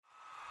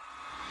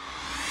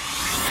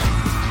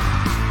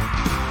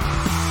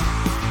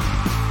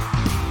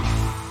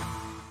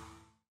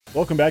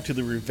Welcome back to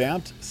the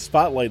revamped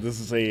Spotlight. This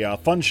is a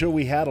fun show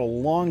we had a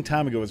long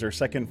time ago. It was our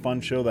second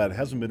fun show that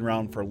hasn't been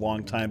around for a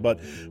long time,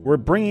 but we're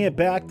bringing it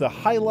back to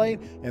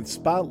highlight and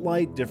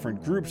spotlight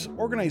different groups,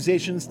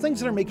 organizations, things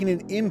that are making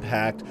an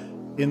impact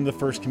in the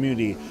FIRST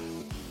community.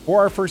 For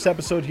our first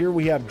episode here,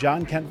 we have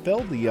John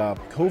Kentfield, the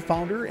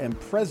co-founder and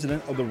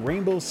president of the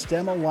Rainbow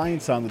STEM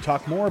Alliance, on to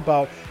talk more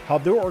about how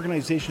their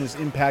organization is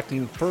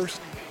impacting FIRST,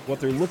 what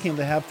they're looking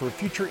to have for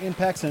future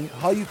impacts, and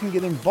how you can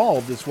get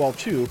involved as well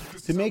too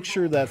to make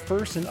sure that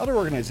FIRST and other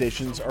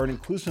organizations are an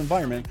inclusive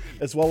environment,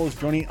 as well as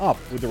joining up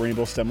with the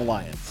Rainbow STEM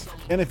Alliance.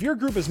 And if your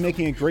group is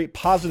making a great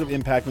positive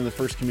impact in the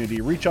FIRST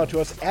community, reach out to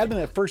us,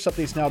 admin at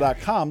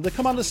firstupdatesnow.com, to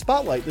come on the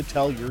Spotlight to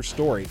tell your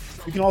story.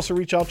 You can also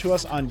reach out to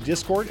us on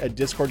Discord at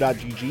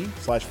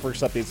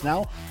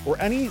discord.gg/firstupdatesnow, or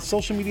any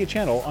social media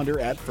channel under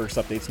at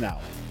 @firstupdatesnow.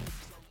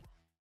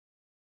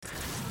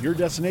 Your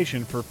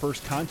destination for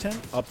FIRST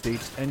content,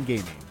 updates, and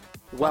gaming.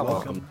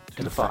 Welcome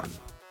to the fun.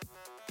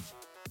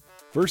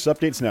 FIRST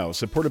Updates Now is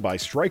supported by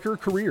Stryker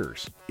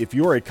Careers. If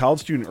you are a college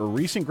student or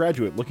recent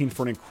graduate looking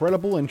for an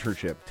incredible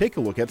internship, take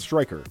a look at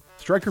Stryker.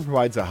 Stryker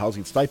provides a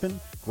housing stipend,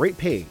 great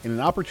pay, and an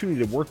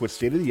opportunity to work with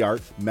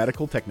state-of-the-art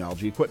medical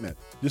technology equipment.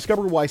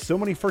 Discover why so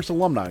many FIRST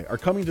alumni are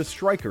coming to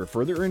Stryker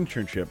for their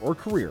internship or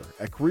career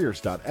at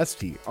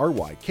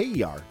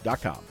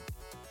careers.stryker.com.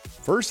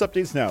 FIRST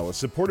Updates Now is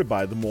supported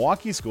by the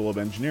Milwaukee School of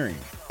Engineering.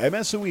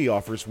 MSOE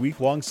offers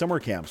week-long summer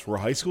camps where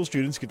high school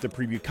students get to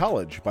preview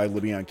college by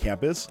living on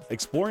campus,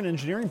 exploring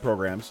engineering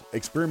programs,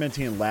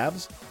 experimenting in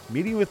labs,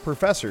 meeting with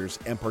professors,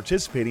 and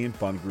participating in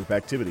fun group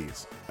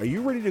activities. Are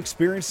you ready to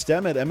experience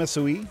STEM at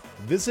MSOE?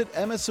 Visit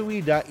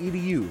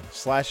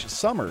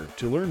msoe.edu/summer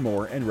to learn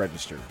more and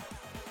register.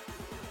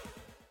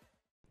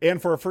 And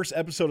for our first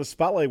episode of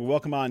Spotlight, we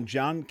welcome on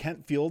John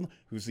Kentfield,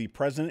 who's the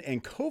president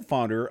and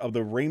co-founder of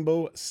the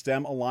Rainbow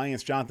STEM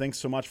Alliance. John, thanks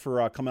so much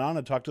for coming on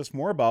and talk to us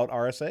more about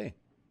RSA.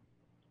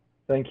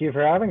 Thank you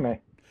for having me.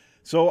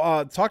 So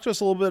talk to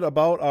us a little bit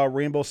about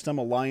Rainbow STEM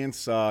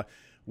Alliance,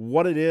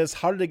 what it is,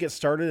 how did it get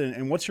started,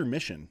 and what's your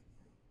mission?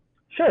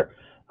 Sure.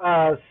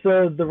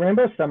 So the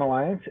Rainbow STEM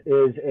Alliance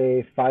is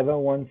a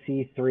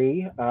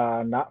 501c3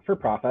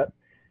 not-for-profit.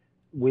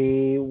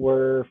 We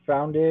were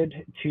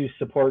founded to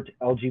support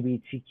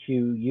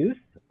LGBTQ youth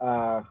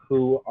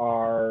who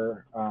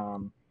are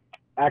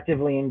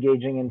actively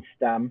engaging in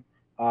STEM,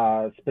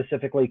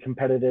 specifically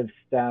competitive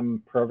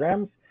STEM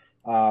programs,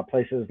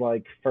 places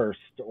like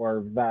FIRST or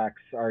VEX,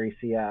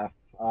 RECF,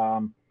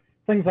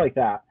 things like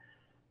that.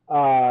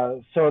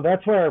 So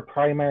that's where our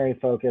primary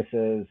focus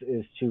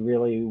is to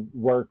really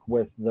work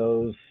with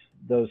those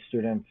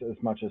students as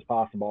much as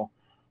possible.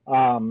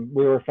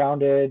 We were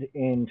founded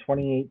in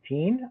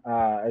 2018.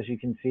 As you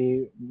can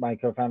see, my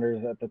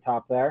co-founders at the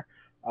top there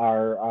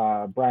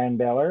are Brian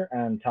Baylor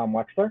and Tom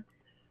Wexler.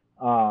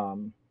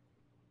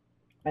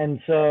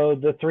 And so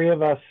the three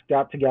of us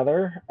got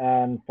together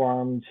and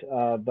formed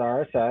the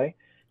RSA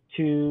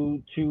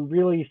to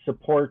really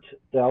support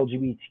the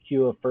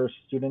LGBTQ of FIRST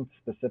students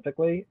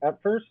specifically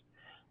at FIRST.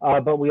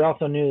 But we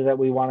also knew that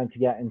we wanted to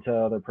get into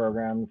other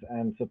programs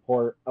and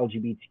support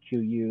LGBTQ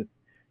youth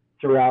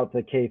throughout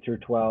the K through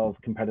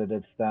 12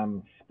 competitive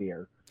STEM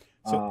sphere.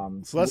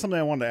 So that's something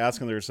I wanted to ask.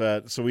 And there's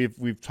that. So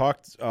we've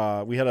talked.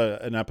 We had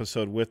an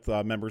episode with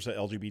members of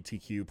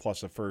LGBTQ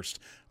plus at FIRST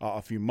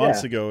a few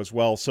months ago as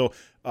well. So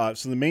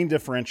the main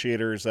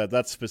differentiator is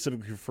that's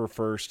specifically for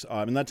FIRST,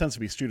 and that tends to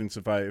be students,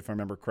 if I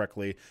remember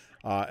correctly.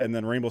 And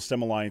then Rainbow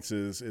STEM Alliance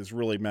is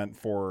really meant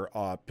for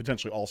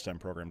potentially all STEM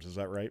programs. Is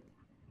that right?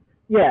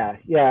 Yeah.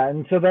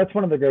 And so that's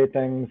one of the great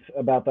things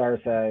about the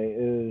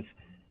RSA is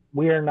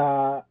we are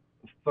not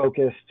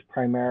focused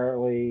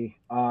primarily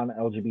on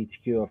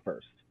LGBTQ at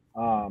FIRST.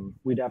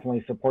 We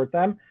definitely support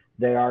them.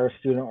 They are a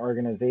student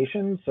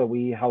organization, so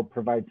we help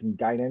provide some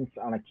guidance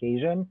on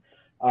occasion.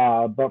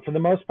 But for the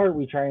most part,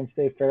 we try and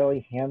stay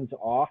fairly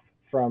hands-off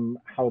from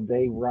how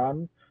they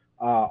run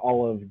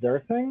all of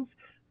their things.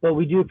 But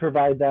we do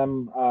provide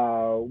them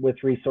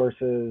with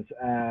resources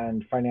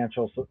and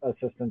financial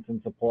assistance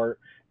and support,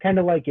 kind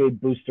of like a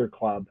booster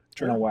club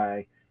in a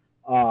way.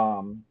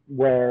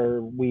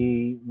 Where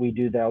we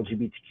do the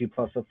LGBTQ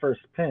plus of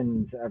FIRST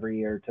pins every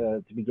year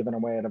to be given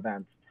away at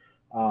events.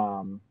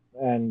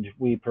 And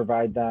we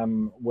provide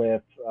them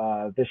with,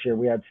 this year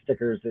we had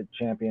stickers at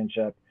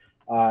championship.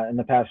 In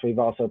the past, we've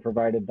also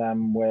provided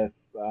them with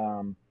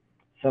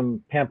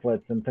some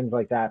pamphlets and things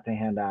like that to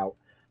hand out.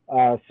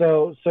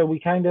 So we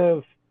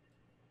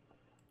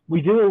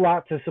do a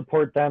lot to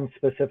support them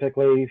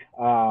specifically,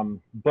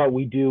 but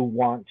we do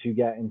want to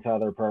get into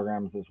other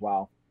programs as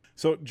well.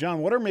 So, John,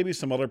 what are maybe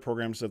some other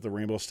programs that the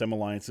Rainbow STEM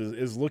Alliance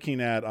is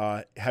looking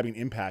at having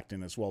impact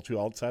in as well, too,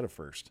 outside of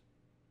FIRST?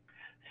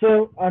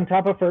 So, on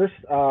top of FIRST,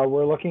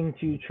 we're looking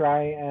to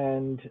try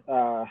and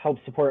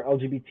help support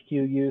LGBTQ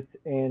youth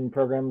in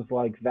programs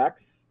like VEX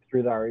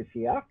through the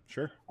RECF.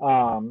 Sure.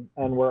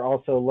 And we're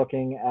also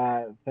looking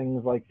at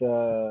things like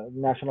the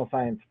National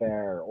Science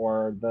Fair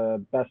or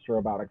the Best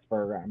Robotics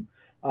program.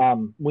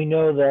 We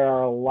know there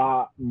are a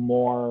lot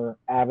more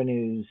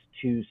avenues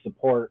to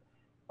support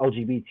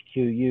LGBTQ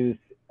youth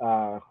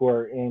who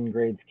are in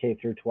grades K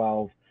through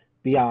 12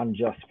 beyond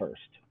just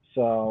first.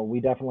 So we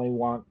definitely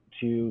want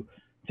to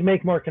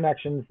make more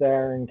connections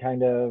there and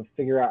kind of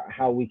figure out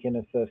how we can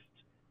assist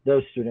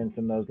those students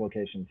in those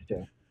locations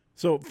too.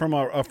 So from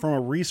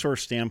a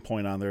resource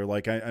standpoint on there,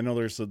 like I know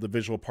there's the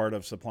visual part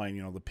of supplying,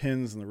 the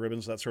pins and the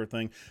ribbons, that sort of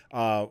thing.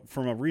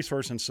 From a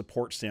resource and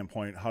support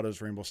standpoint, how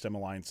does Rainbow STEM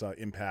Alliance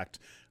impact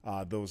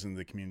those in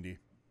the community?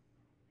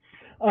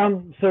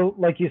 So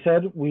like you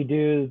said, we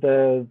do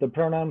the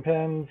pronoun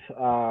pins.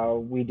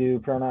 We do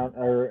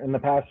in the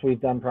past, we've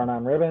done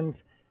pronoun ribbons.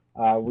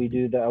 We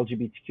do the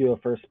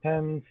LGBTQ first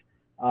pins.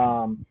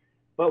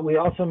 But we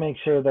also make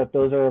sure that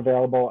those are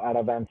available at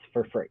events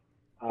for free,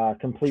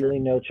 completely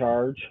no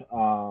charge.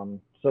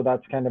 So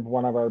that's kind of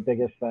one of our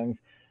biggest things.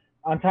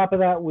 On top of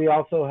that, we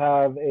also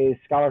have a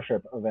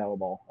scholarship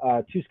available,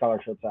 2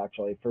 scholarships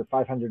actually, for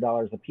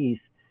 $500 a piece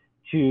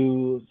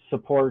to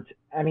support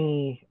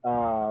any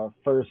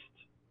first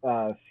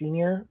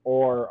senior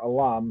or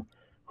alum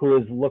who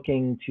is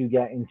looking to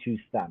get into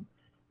STEM.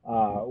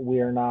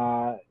 We are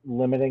not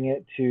limiting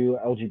it to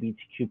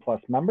LGBTQ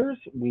plus members.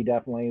 We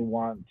definitely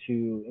want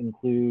to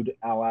include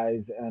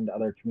allies and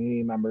other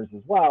community members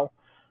as well.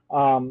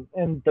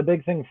 And the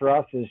big thing for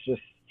us is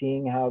just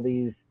seeing how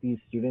these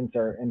students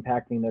are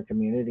impacting their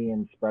community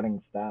and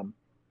spreading STEM.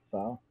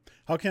 So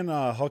how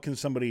can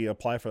somebody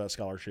apply for that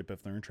scholarship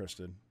if they're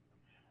interested?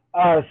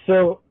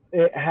 So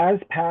it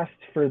has passed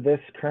for this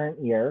current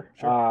year.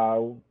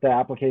 Sure. The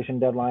application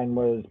deadline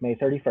was May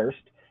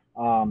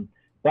 31st.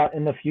 But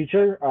in the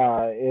future,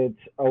 it's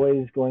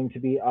always going to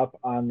be up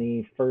on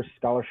the First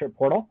Scholarship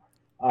portal,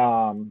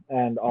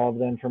 and all of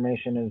the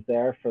information is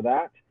there for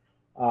that.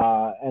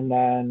 And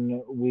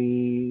then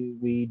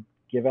we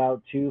give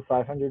out 2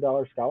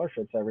 $500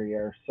 scholarships every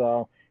year.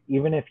 So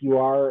even if you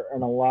are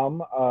an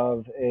alum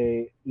of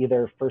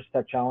either First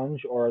Tech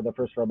Challenge or the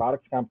First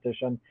Robotics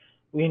Competition,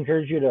 we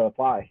encourage you to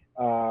apply.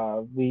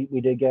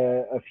 We did get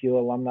a few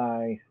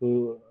alums,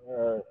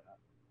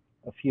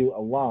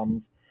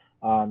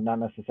 not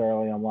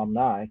necessarily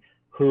alumni,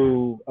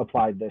 who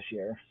applied this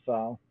year.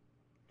 So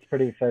it's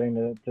pretty exciting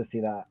to see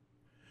that.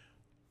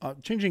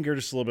 Changing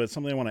gears just a little bit,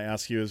 something I want to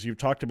ask you is you've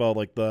talked about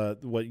like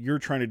what you're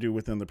trying to do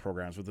within the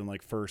programs, within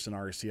like FIRST and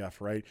RCF,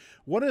 right?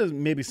 What is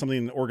maybe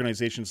something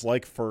organizations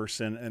like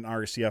FIRST and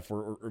RCF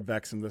or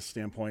VEX in this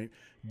standpoint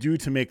do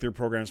to make their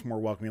programs more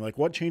welcoming? Like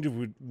what changes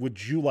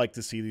would you like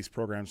to see these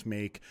programs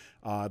make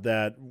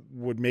that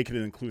would make it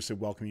an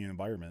inclusive, welcoming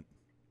environment?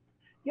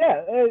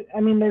 Yeah,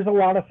 I mean, there's a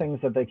lot of things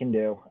that they can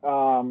do.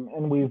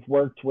 And we've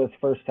worked with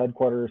FIRST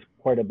headquarters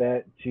quite a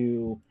bit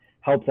to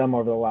help them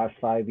over the last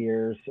 5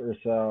 years or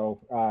so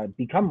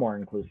become more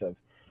inclusive.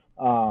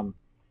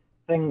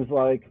 Things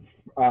like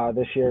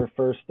this year,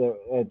 FIRST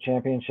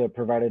Championship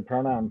provided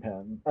pronoun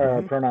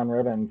pronoun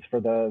ribbons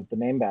for the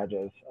name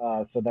badges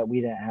so that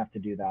we didn't have to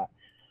do that.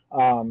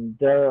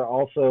 There are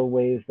also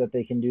ways that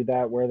they can do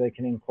that where they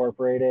can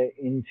incorporate it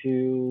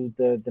into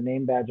the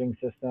name badging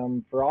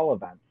system for all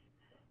events.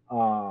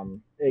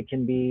 It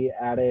can be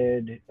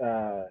added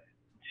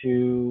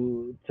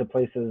to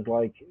places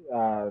like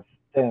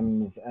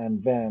SIMS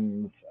and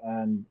VIMS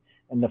and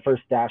the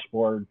FIRST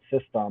dashboard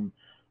system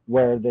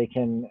where they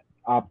can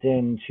opt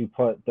in to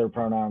put their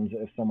pronouns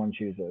if someone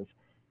chooses.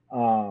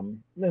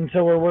 And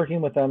so we're working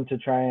with them to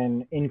try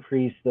and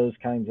increase those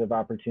kinds of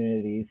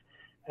opportunities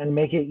and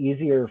make it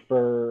easier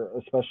for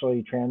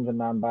especially trans and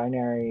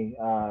non-binary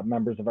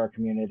members of our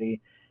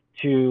community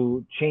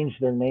to change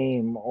their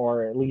name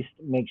or at least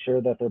make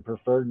sure that their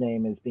preferred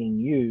name is being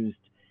used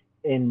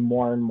in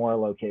more and more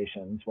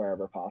locations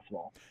wherever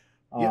possible.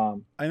 Yeah,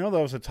 I know that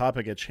was a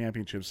topic at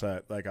championships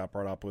that got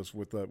brought up was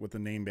with the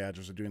name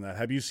badges of doing that.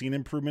 Have you seen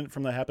improvement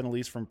from that happen, at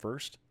least from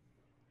FIRST?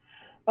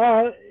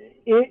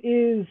 It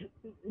is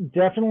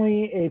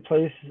definitely a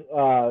place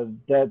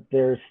that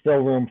there's still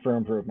room for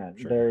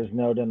improvement. Sure. There's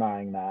no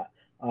denying that.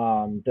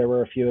 There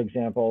were a few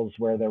examples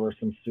where there were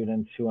some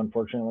students who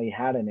unfortunately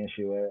had an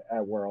issue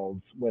at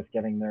Worlds with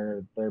getting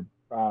their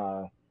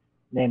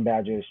name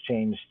badges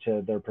changed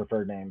to their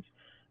preferred names.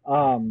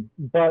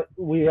 But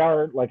we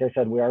are, like I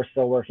said, we are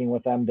still working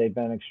with them. They've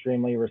been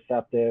extremely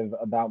receptive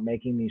about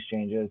making these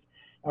changes.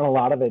 And a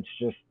lot of it's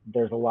just,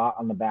 there's a lot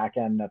on the back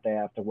end that they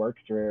have to work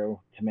through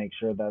to make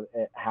sure that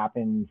it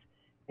happens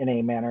in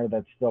a manner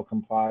that still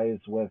complies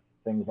with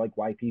things like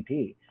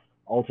YPP.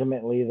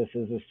 Ultimately, this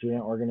is a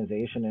student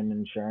organization, and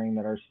ensuring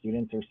that our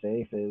students are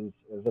safe is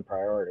a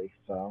priority.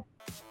 So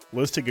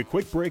let's take a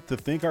quick break to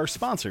thank our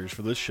sponsors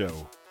for this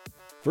show.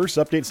 First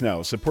Updates Now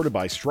is supported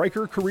by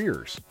Stryker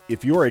Careers.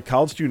 If you are a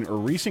college student or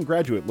recent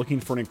graduate looking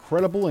for an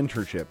incredible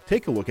internship,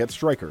 take a look at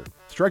Stryker.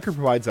 Stryker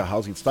provides a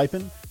housing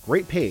stipend,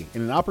 great pay,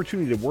 and an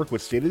opportunity to work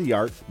with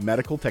state-of-the-art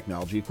medical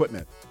technology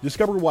equipment.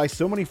 Discover why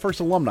so many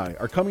FIRST alumni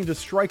are coming to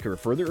Stryker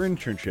for their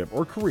internship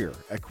or career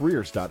at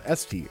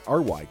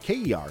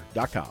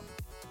careers.stryker.com.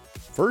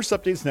 First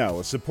Updates Now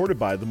is supported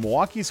by the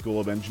Milwaukee School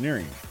of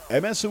Engineering.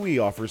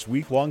 MSOE offers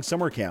week-long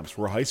summer camps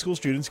where high school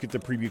students get to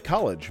preview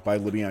college by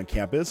living on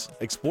campus,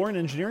 exploring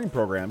engineering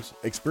programs,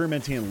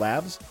 experimenting in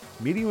labs,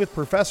 meeting with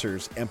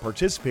professors, and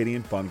participating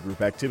in fun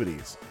group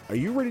activities. Are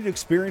you ready to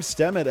experience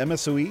STEM at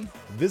MSOE?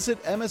 Visit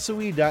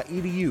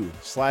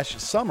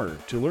msoe.edu/summer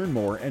to learn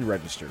more and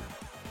register.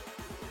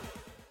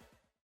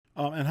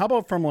 And how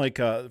about from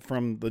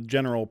from the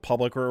general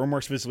public, or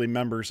more specifically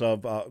members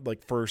of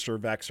like FIRST or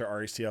VEX or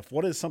RACF?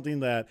 What is something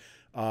that,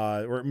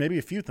 or maybe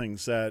a few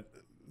things that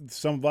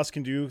some of us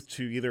can do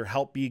to either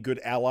help be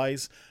good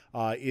allies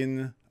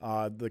in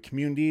the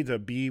community, to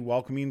be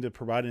welcoming, to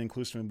provide an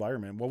inclusive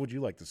environment? What would you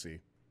like to see?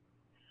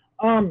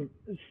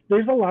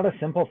 There's a lot of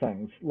simple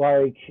things,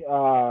 like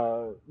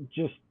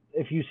just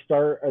if you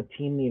start a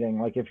team meeting,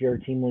 like if you're a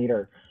team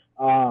leader,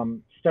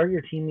 start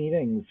your team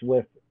meetings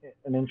with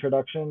an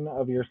introduction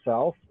of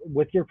yourself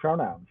with your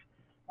pronouns,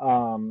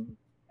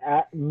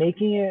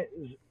 making it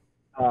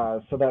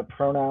so that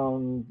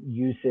pronoun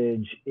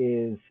usage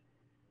is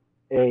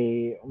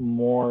a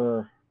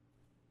more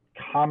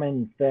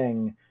common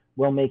thing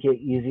will make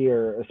it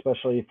easier,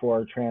 especially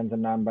for trans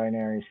and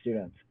non-binary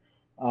students.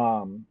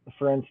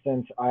 For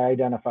instance, I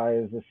identify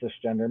as a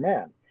cisgender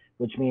man,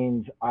 which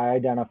means I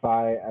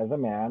identify as a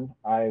man.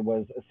 I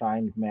was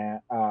assigned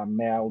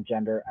male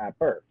gender at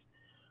birth.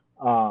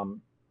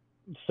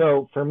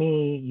 So for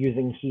me,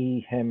 using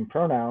he, him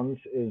pronouns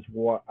is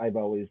what I've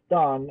always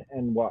done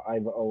and what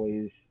I've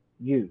always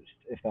used,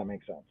 if that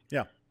makes sense.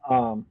 Yeah.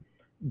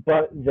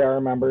 But there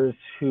are members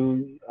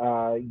who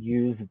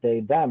use they,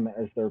 them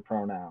as their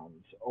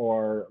pronouns,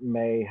 or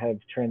may have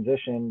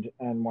transitioned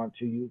and want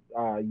to use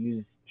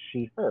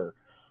she, her.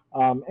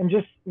 And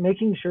just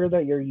making sure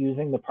that you're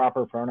using the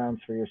proper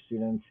pronouns for your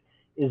students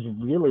is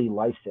really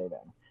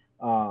life-saving.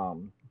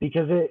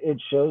 Because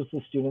it shows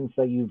the students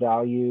that you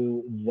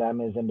value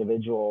them as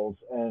individuals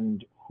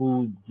and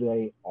who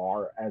they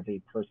are as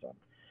a person.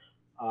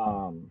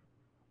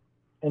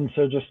 And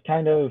so just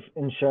kind of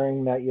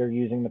ensuring that you're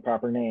using the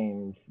proper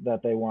names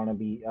that they want to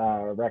be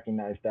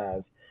recognized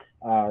as,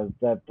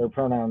 that their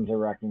pronouns are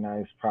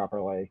recognized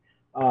properly.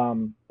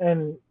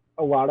 And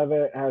a lot of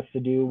it has to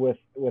do with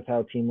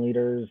how team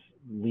leaders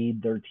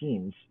lead their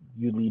teams.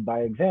 You lead by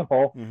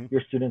example,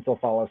 your students will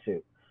follow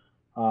suit.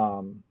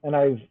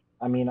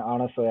 And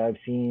honestly, I've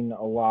seen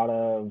a lot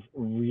of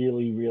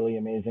really, really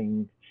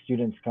amazing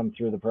students come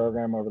through the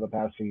program over the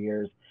past few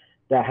years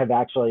that have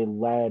actually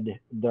led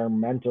their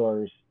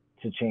mentors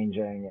to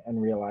changing and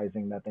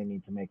realizing that they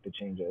need to make the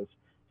changes.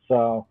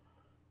 So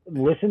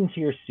listen to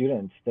your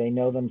students. They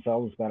know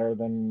themselves better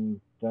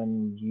than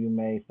you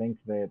may think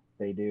that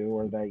they do,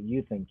 or that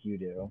you think you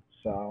do.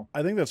 So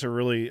I think that's a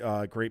really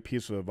great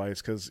piece of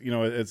advice, because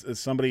it's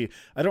somebody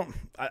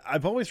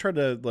I've always tried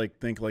to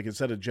think is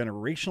that a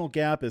generational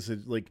gap? Is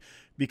it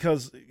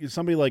because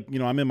somebody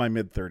I'm in my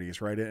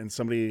mid-30s, right? And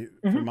somebody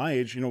from my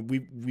age,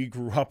 we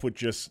grew up with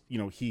just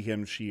he,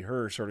 him, she,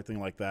 her sort of thing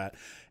like that,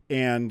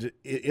 and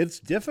it's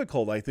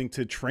difficult, I think,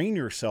 to train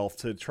yourself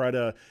to try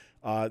to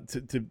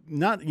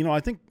not, I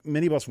think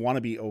many of us want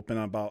to be open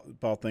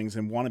about things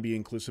and want to be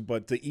inclusive,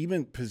 but to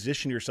even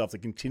position yourself to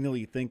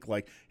continually think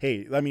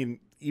hey,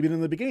 even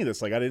in the beginning of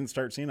this, I didn't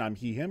start saying I'm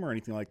he, him or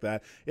anything like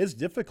that. It's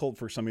difficult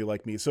for somebody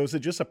like me. So is it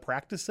just a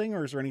practice thing,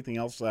 or is there anything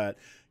else that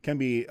can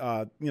be,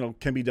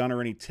 can be done,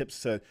 or any tips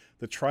to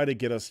try to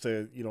get us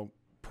to,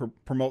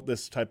 promote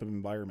this type of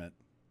environment?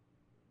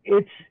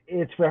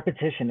 It's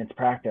repetition. It's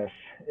practice.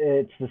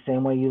 It's the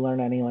same way you learn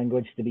any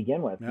language to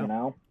begin with,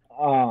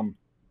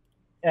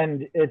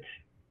 and it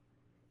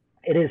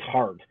is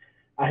hard.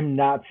 I'm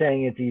not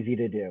saying it's easy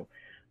to do.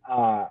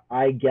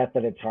 I get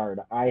that it's hard.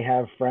 I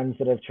have friends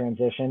that have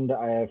transitioned.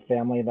 I have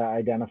family that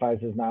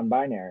identifies as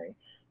non-binary.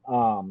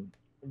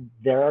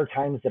 There are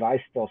times that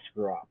I still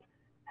screw up,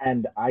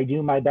 and I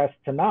do my best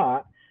to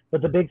not.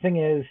 But the big thing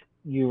is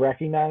you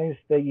recognize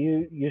that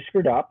you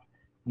screwed up,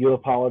 you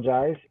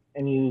apologize,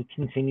 and you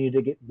continue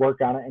to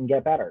work on it and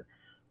get better.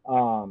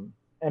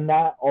 And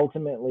that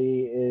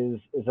ultimately is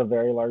a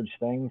very large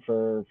thing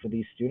for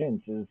these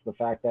students, is the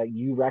fact that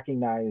you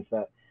recognize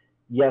that,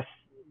 yes,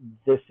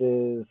 this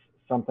is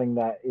something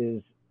that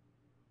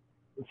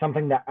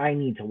I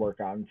need to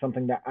work on,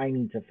 something that I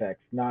need to fix,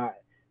 not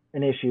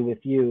an issue with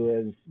you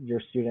as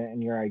your student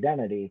and your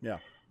identity. Yeah.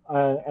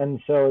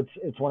 And so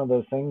it's one of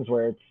those things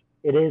where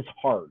it is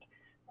hard.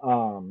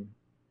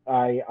 I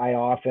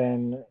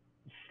often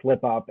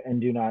slip up and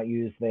do not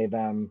use they,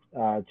 them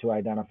to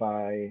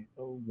identify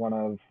one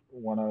of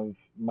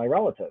my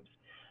relatives,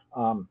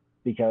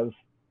 because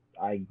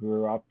I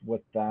grew up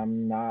with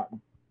them not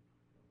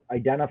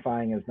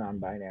identifying as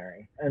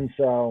non-binary. And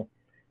so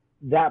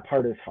that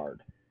part is hard.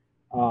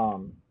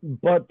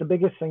 But the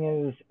biggest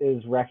thing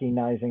is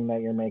recognizing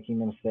that you're making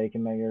the mistake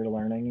and that you're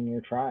learning and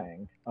you're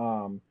trying.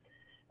 And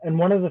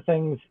one of the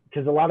things,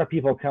 because a lot of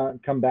people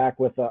come back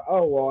with,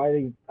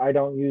 I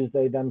don't use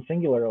they, them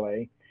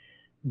singularly.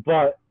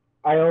 But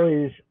I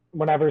always,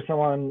 whenever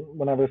someone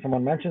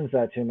mentions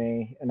that to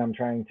me and I'm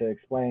trying to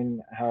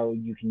explain how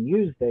you can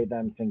use they,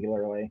 them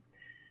singularly,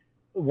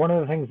 one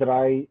of the things that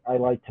I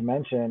like to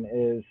mention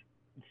is,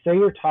 say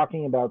you're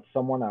talking about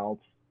someone else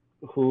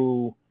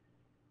who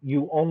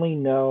you only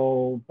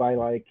know by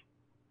like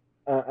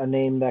a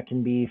name that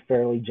can be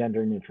fairly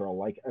gender neutral,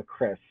 like a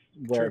Chris,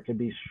 where Sure. it could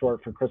be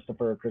short for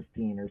Christopher or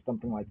Christine or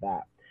something like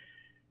that.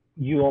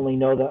 You only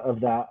know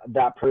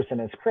that person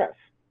as Chris.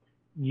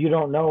 You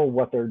don't know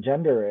what their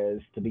gender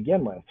is to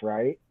begin with,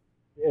 right?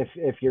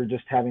 If you're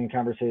just having a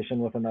conversation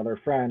with another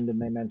friend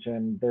and they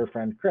mention their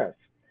friend Chris,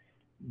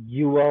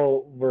 you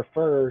will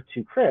refer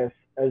to Chris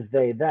as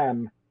they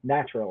them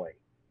naturally.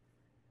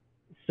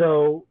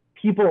 So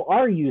people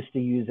are used to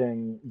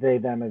using they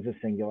them as a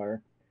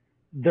singular.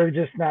 They're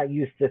just not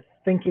used to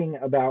thinking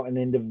about an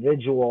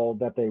individual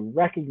that they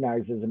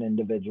recognize as an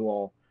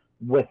individual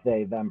with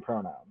they them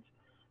pronouns.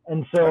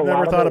 And so I've a never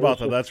lot of thought it is about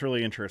that. just, That's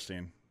really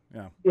interesting.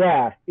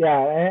 Yeah.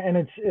 yeah, and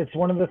it's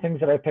one of the things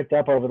that I picked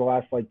up over the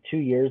last like 2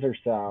 years or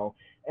so,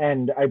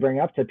 and I bring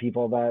up to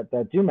people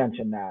that do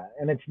mention that,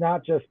 and it's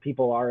not just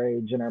people our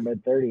age in our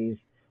mid 30s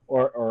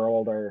or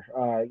older.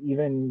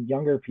 Even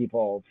younger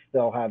people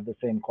still have the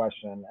same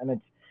question,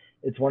 and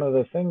it's one of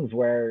those things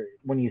where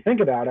when you think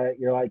about it,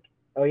 you're like,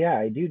 oh yeah,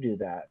 I do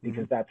that Mm-hmm.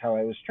 because that's how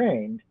I was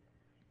trained,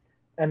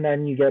 and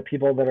then you get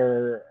people that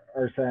are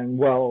saying,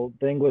 well,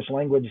 the English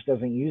language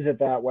doesn't use it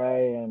that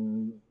way,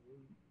 and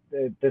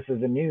this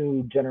is a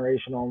new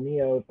generational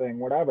neo thing,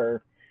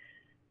 whatever.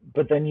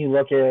 But then you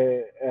look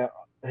at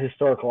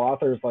historical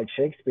authors like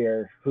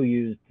Shakespeare who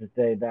used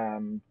they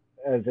them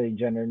as a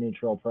gender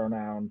neutral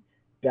pronoun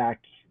back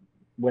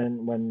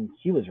when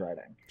he was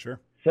writing. Sure.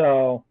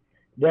 So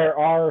there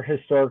are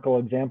historical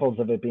examples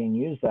of it being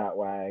used that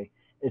way.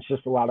 It's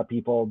just a lot of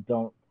people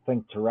don't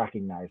think to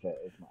recognize it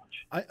as much.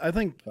 I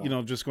think,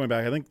 So just going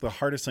back, I think the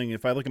hardest thing,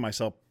 if I look at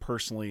myself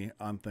personally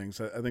on things,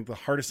 I think the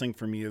hardest thing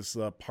for me is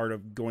the part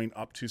of going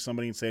up to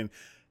somebody and saying,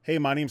 hey,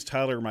 my name's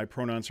Tyler. My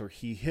pronouns are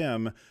he,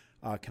 him.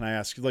 Can I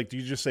ask, like, do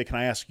you just say, can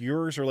I ask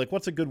yours? Or like,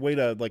 what's a good way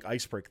to like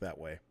ice break that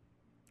way?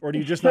 Or do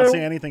you just not say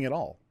so anything at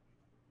all?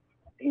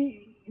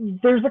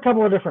 there's a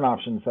couple of different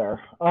options there.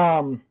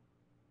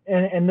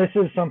 And this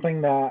is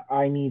something that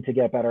I need to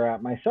get better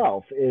at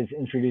myself, is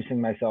introducing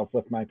myself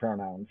with my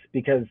pronouns,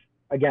 because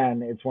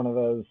again, it's one of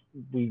those,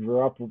 we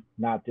grew up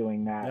not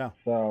doing that. Yeah.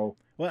 So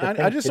Well, to I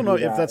think just to don't know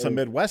do if that that's a is,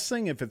 Midwest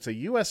thing, if it's a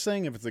U.S.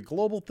 thing, if it's a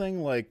global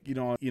thing. Like,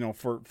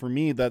 for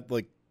me, that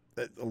like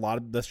a lot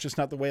of that's just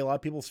not the way a lot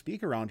of people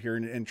speak around here,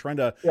 and trying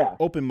to yeah,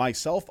 open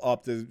myself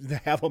up to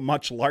have a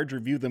much larger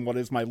view than what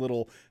is my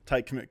little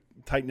tight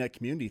knit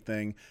community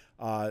thing.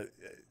 Uh,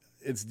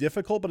 it's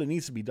difficult, but it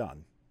needs to be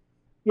done.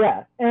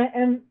 yeah.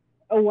 And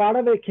a lot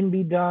of it can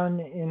be done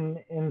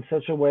in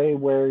such a way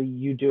where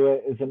you do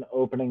it as an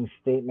opening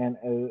statement,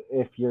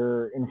 if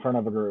you're in front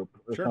of a group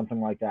or Sure.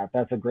 something like that.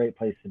 That's a great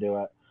place to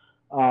do it.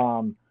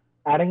 Um,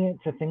 Adding it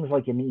to things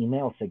like an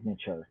email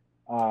signature,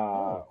 Oh,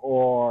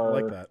 I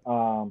like or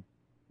that.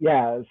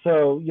 yeah.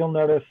 So you'll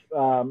notice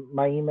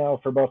my email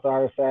for both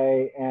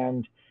RSA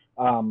and,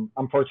 I'm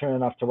fortunate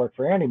enough to work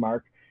for Andy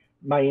Mark.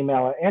 My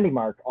email at Andy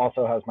Mark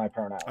also has my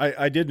pronouns,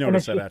 I did and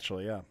notice it's that just,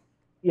 actually. Yeah.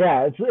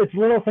 yeah, it's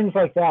little things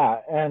like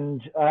that.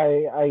 And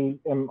I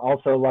am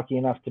also lucky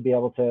enough to be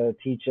able to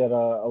teach at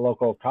a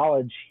local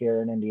college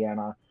here in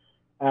Indiana,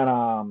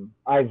 and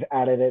I've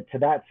added it to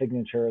that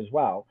signature as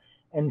well.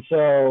 And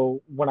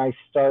so when I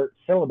start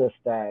syllabus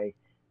day,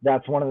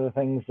 that's one of the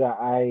things that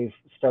I've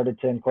started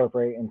to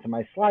incorporate into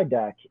my slide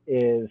deck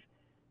is,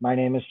 my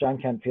name is John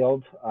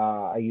Kentfield.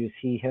 I use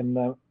he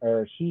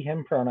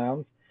him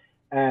pronouns,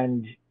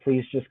 and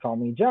please just call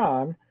me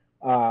John.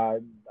 Uh,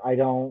 I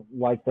don't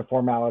like the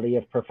formality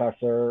of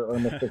Professor or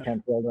Mr.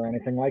 Kentfield or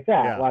anything like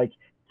that. Yeah. Like,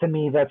 to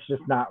me, that's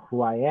just not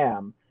who I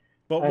am.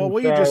 But And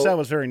what you just said so,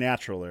 was very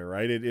natural there,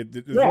 right?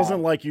 It yeah,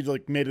 wasn't like you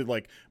like made it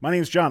like, my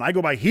name's John, I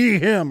go by he,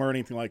 him, or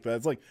anything like that.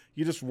 It's like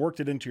you just worked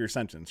it into your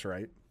sentence,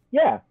 right?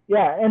 yeah,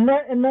 and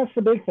that's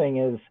the big thing,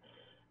 is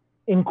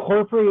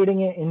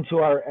incorporating it into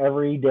our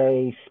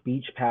everyday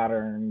speech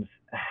patterns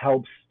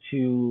helps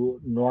to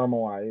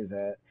normalize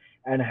it,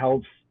 and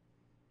helps,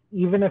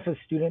 even if a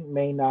student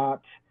may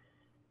not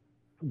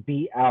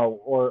be out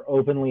or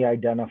openly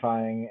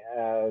identifying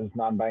as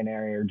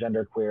non-binary or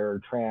genderqueer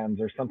or trans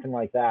or something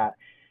like that.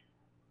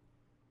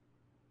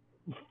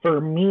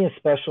 For me,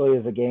 especially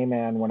as a gay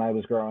man, when I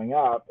was growing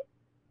up,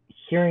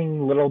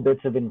 hearing little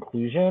bits of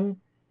inclusion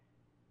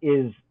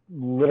is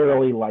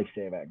literally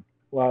life-saving.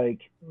 Like,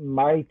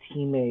 my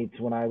teammates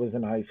when I was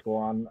in high school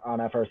on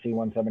FRC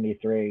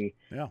 173,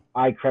 Yeah.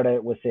 I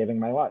credit with saving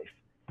my life.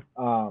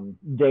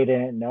 They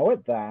didn't know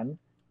it then,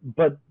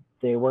 but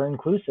they were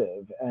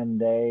inclusive, and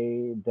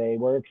they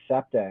were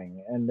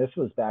accepting, and this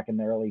was back in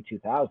the early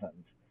 2000s.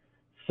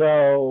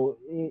 So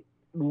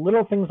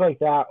little things like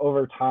that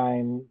over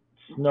time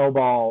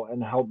snowball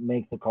and help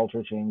make the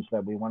culture change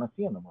that we want to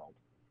see in the world.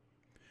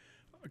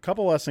 A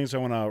couple last things I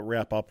want to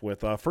wrap up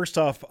with. First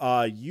off,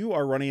 you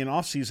are running an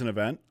off-season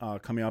event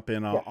coming up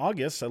in Yes.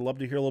 August. I'd love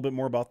to hear a little bit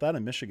more about that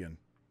in Michigan.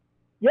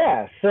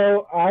 Yeah,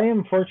 so I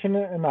am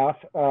fortunate enough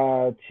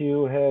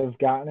to have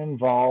gotten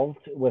involved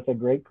with a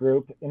great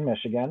group in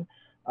Michigan.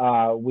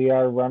 we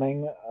are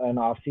running an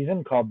off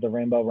season called the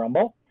Rainbow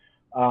Rumble.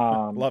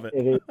 Love it.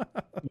 It is,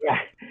 yeah,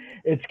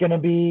 it's going to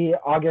be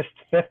August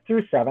 5th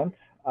through 7th.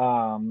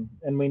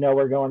 And we know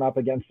we're going up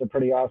against a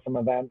pretty awesome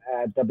event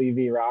at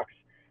WV Rocks.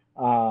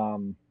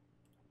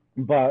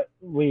 But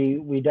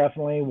we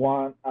definitely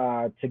want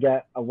to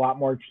get a lot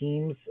more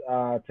teams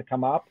to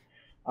come up.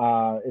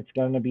 It's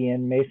going to be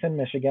in Mason,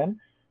 Michigan.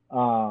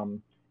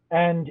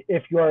 And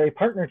if you are a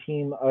partner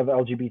team of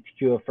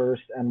LGBTQ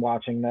First and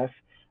watching this,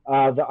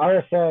 the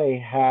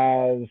RSA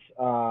has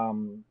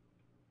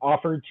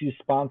offered to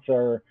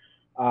sponsor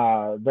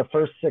the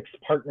first 6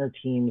 partner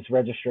teams'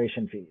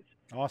 registration fees.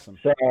 Awesome.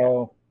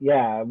 So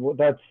yeah,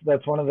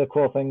 that's one of the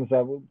cool things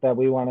that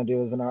we want to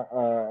do as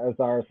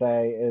the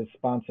RSA is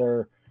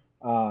sponsor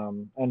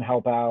and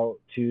help out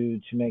to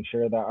make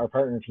sure that our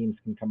partner teams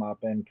can come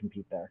up and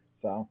compete there.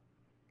 So.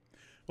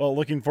 Well,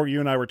 looking for you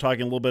and I were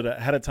talking a little bit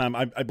ahead of time.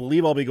 I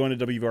believe I'll be going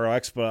to WVR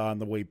Expo on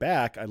the way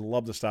back. I'd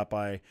love to stop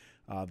by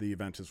the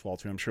event as well,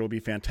 too. I'm sure it'll be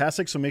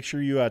fantastic. So make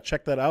sure you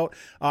check that out.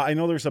 I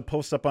know there's a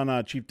post up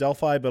on Chief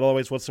Delphi, but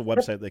otherwise, what's the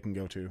website they can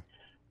go to?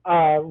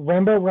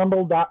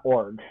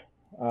 RainbowRumble.org.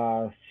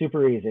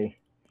 Super easy.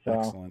 So.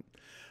 Excellent.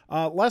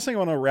 Last thing I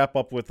want to wrap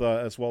up with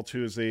as well,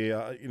 too, is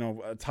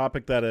a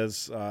topic that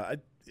is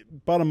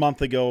about a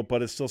month ago,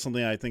 but it's still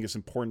something I think is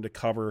important to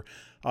cover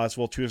as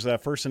well, too, is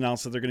that first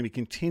announced that they're going to be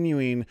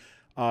continuing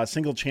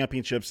single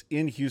championships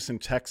in Houston,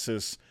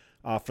 Texas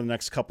for the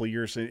next couple of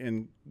years.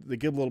 And to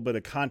give a little bit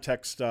of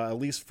context, at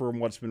least from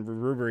what's been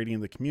reverberating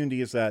in the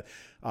community, is that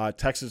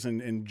Texas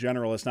in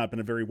general has not been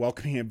a very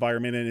welcoming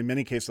environment, and in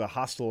many cases a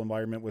hostile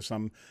environment with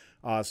some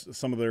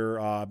of their,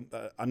 I'm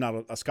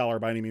not a scholar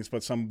by any means,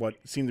 but some what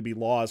seem to be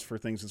laws for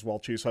things as well,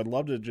 too. So I'd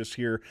love to just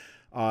hear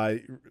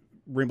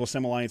Rainbow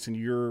STEM Alliance and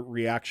your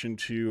reaction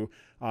to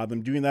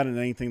them doing that, and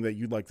anything that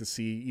you'd like to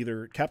see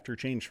either kept or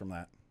changed from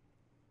that.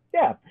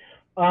 Yeah.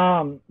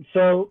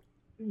 So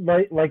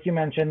like you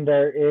mentioned,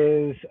 there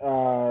is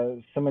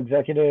some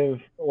executive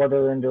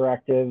order and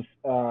directives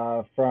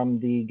from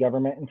the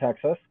government in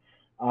Texas.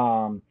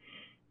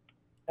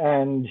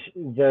 And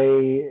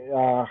they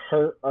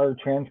hurt our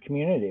trans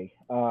community.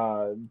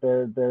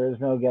 There is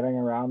no getting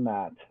around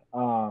that.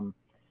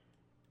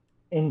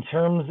 In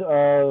terms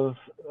of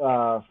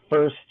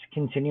first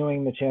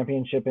continuing the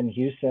championship in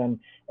Houston,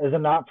 as a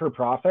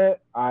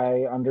not-for-profit,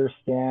 I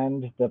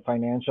understand the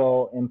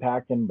financial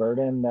impact and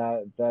burden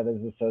that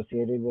is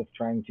associated with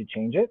trying to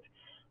change it.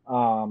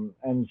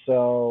 And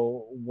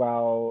so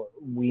while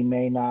we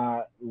may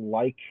not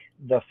like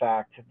the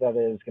fact that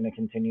it is going to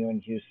continue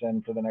in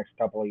Houston for the next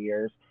couple of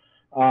years,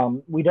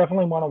 we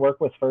definitely want to work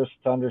with First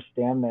to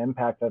understand the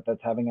impact that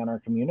that's having on our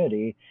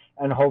community,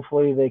 and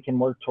hopefully they can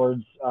work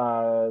towards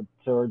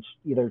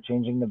either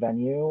changing the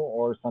venue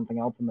or something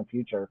else in the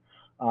future.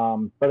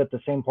 But at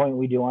the same point,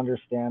 we do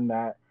understand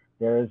that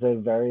there is a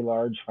very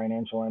large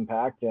financial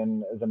impact,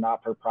 and as a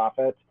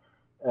not-for-profit,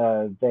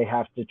 they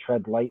have to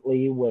tread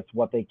lightly with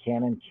what they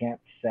can and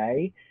can't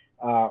say,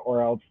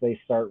 or else they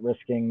start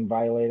risking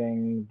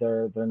violating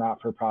their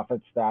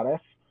not-for-profit status.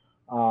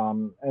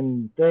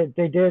 And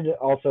they did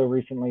also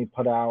recently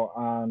put out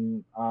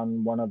on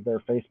one of their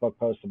Facebook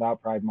posts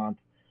about Pride Month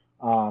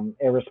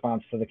a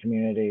response to the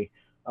community,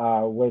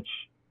 which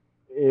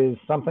is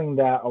something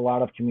that a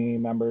lot of community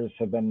members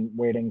have been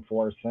waiting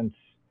for since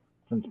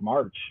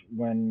March,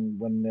 when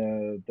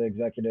the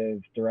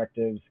executive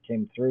directives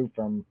came through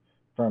from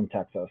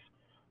Texas.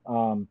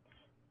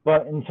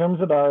 But in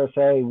terms of the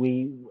RSA,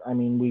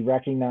 we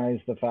recognize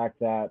the fact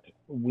that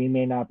we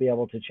may not be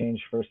able to change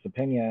First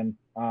opinion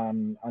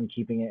on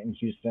keeping it in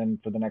Houston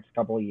for the next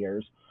couple of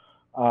years.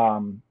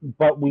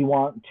 But we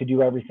want to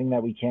do everything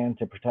that we can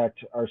to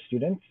protect our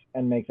students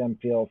and make them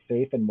feel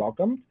safe and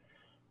welcomed.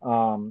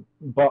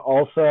 But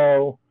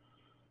also,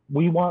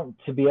 we want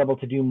to be able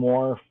to do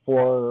more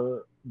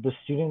for the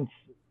students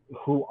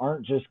who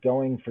aren't just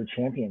going for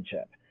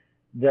championship.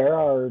 There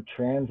are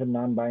trans and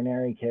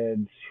non-binary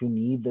kids who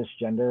need this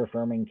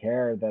gender-affirming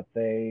care that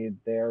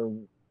they're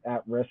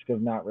at risk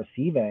of not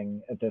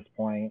receiving at this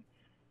point,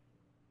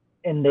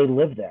 and they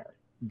live there.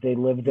 They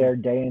live there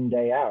day in,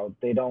 day out.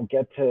 They don't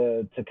get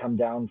to come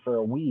down for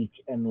a week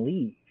and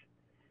leave.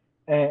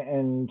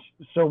 And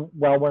so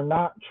while we're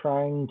not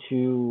trying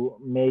to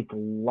make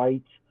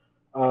light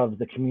of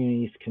the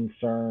community's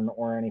concern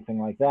or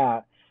anything like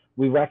that,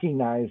 we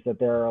recognize that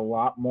there are a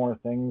lot more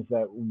things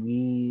that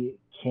we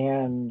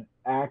can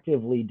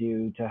actively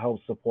do to help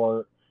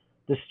support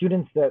the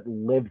students that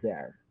live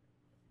there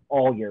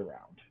all year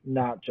round,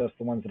 not just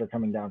the ones that are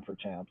coming down for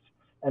champs.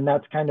 And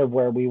that's kind of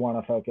where we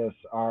want to focus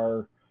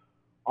our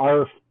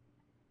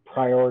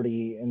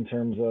priority in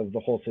terms of the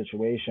whole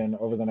situation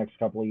over the next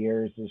couple of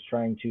years, is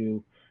trying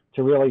to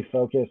really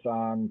focus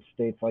on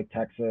states like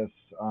Texas,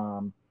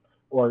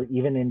 or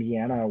even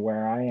Indiana,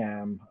 where I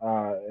am,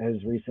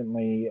 has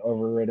recently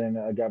overridden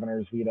a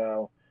governor's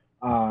veto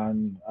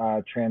on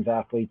trans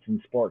athletes in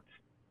sports.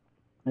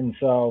 And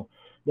so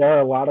there are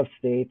a lot of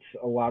states,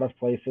 a lot of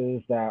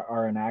places that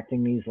are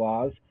enacting these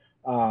laws.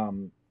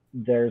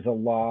 There's a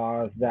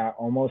law that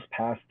almost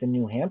passed in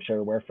New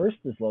Hampshire, where First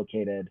is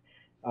located,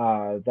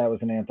 that was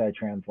an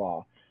anti-trans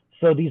law.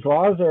 So these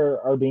laws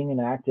are being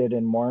enacted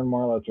in more and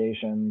more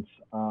locations.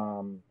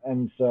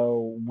 And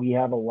so we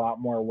have a lot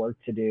more work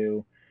to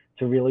do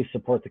to really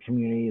support the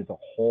community as a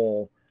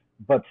whole,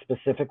 but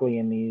specifically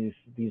in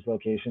these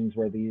locations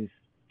where these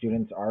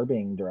students are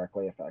being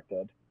directly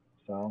affected.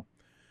 So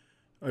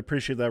I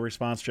appreciate that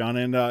response, John.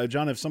 And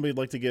John, if somebody'd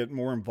like to get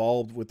more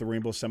involved with the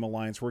Rainbow STEM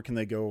Alliance, where can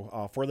they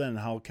go for that, and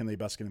how can they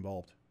best get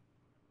involved?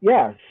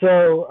 Yeah,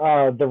 so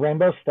the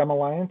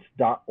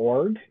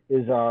rainbowstemalliance.org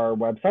is our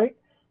website.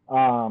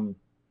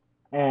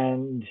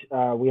 And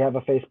we have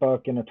a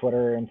Facebook and a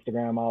Twitter,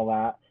 Instagram, all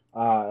that.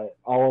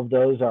 All of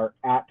those are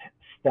at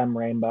STEM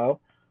Rainbow.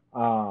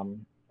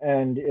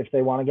 And if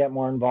they want to get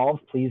more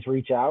involved, please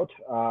reach out.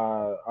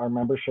 Our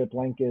membership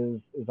link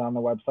is on the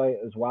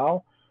website as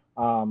well.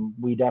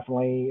 We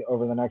definitely,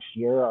 over the next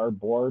year, our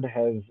board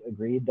has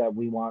agreed that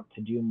we want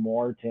to do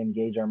more to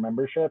engage our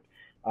membership,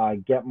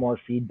 get more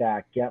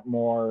feedback, get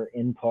more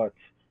input,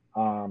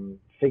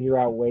 figure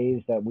out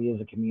ways that we as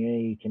a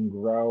community can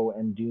grow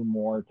and do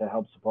more to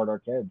help support our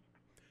kids.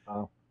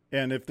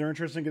 And if they're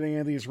interested in getting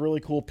any of these really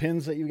cool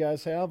pins that you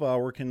guys have,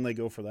 where can they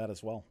go for that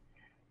as well?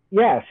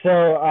 Yeah,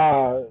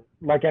 so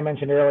like I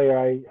mentioned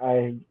earlier,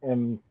 I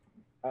am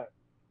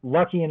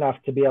lucky enough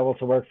to be able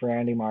to work for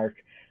Andy Mark.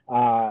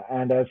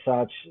 And as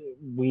such,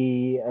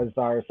 we as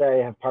the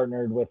RSA have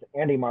partnered with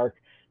Andy Mark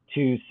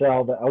to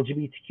sell the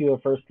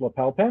LGBTQ First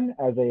lapel pin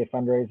as a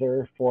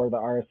fundraiser for the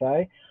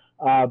RSA,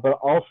 but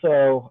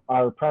also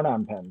our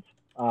pronoun pins,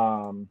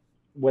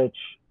 which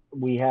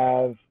we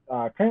have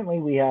currently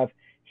we have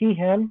he,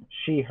 him,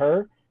 she,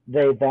 her,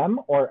 they, them,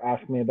 or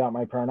ask me about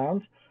my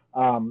pronouns.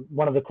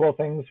 One of the cool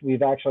things,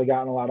 we've actually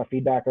gotten a lot of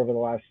feedback over the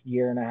last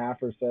year and a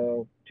half or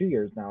so, 2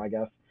 years now, I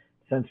guess,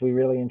 since we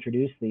really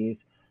introduced these,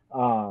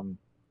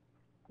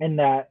 in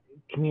that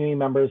community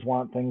members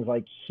want things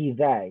like he,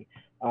 they,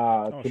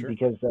 Sure.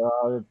 because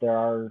there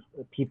are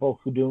people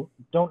who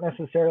don't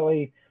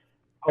necessarily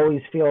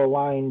always feel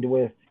aligned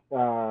with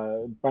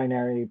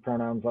binary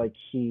pronouns like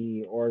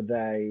he or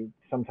they.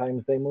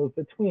 Sometimes they move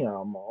between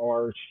them,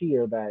 or she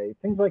or they,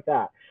 things like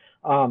that.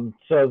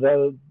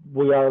 So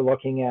we are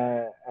looking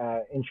at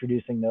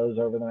introducing those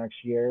over the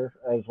next year,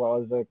 as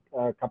well as a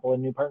couple of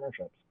new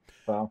partnerships.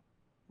 So.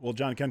 Well,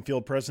 John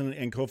Kenfield, president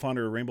and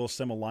co-founder of Rainbow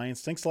STEM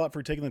Alliance, thanks a lot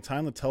for taking the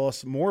time to tell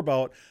us more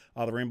about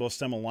the Rainbow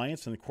STEM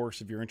Alliance. And of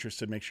course, if you're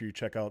interested, make sure you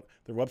check out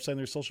their website and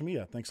their social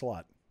media. Thanks a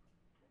lot.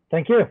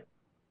 Thank you.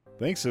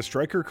 Thanks to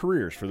Stryker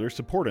Careers for their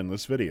support in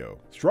this video.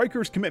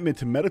 Stryker's commitment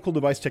to medical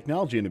device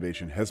technology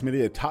innovation has made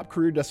it a top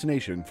career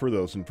destination for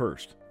those in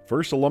FIRST.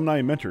 FIRST alumni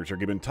and mentors are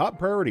given top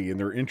priority in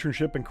their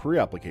internship and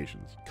career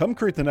applications. Come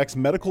create the next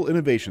medical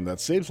innovation that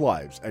saves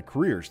lives at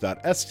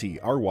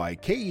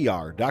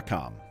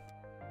careers.stryker.com.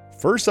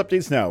 FIRST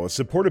Updates Now is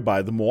supported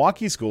by the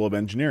Milwaukee School of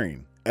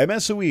Engineering.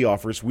 MSOE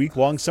offers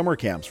week-long summer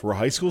camps where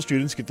high school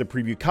students get to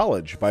preview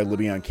college by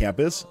living on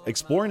campus,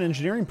 exploring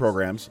engineering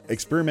programs,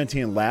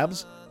 experimenting in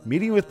labs,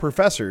 meeting with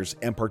professors,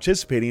 and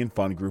participating in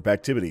fun group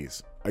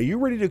activities. Are you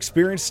ready to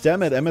experience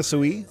STEM at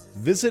MSOE?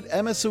 Visit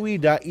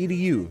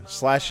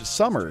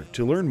msoe.edu/summer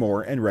to learn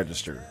more and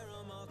register.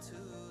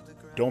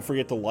 Don't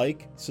forget to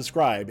like,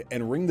 subscribe,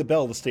 and ring the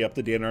bell to stay up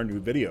to date on our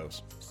new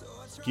videos.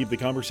 Keep the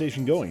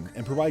conversation going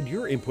and provide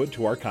your input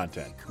to our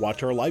content.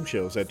 Watch our live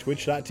shows at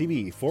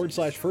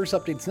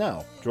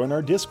twitch.tv/firstupdatesnow. Join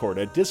our Discord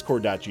at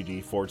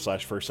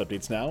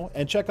discord.gg/firstupdatesnow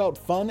and check out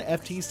Fun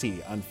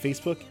FTC on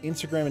Facebook,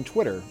 Instagram, and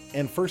Twitter,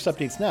 and First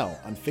Updates Now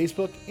on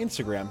Facebook,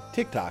 Instagram,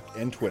 TikTok,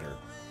 and Twitter.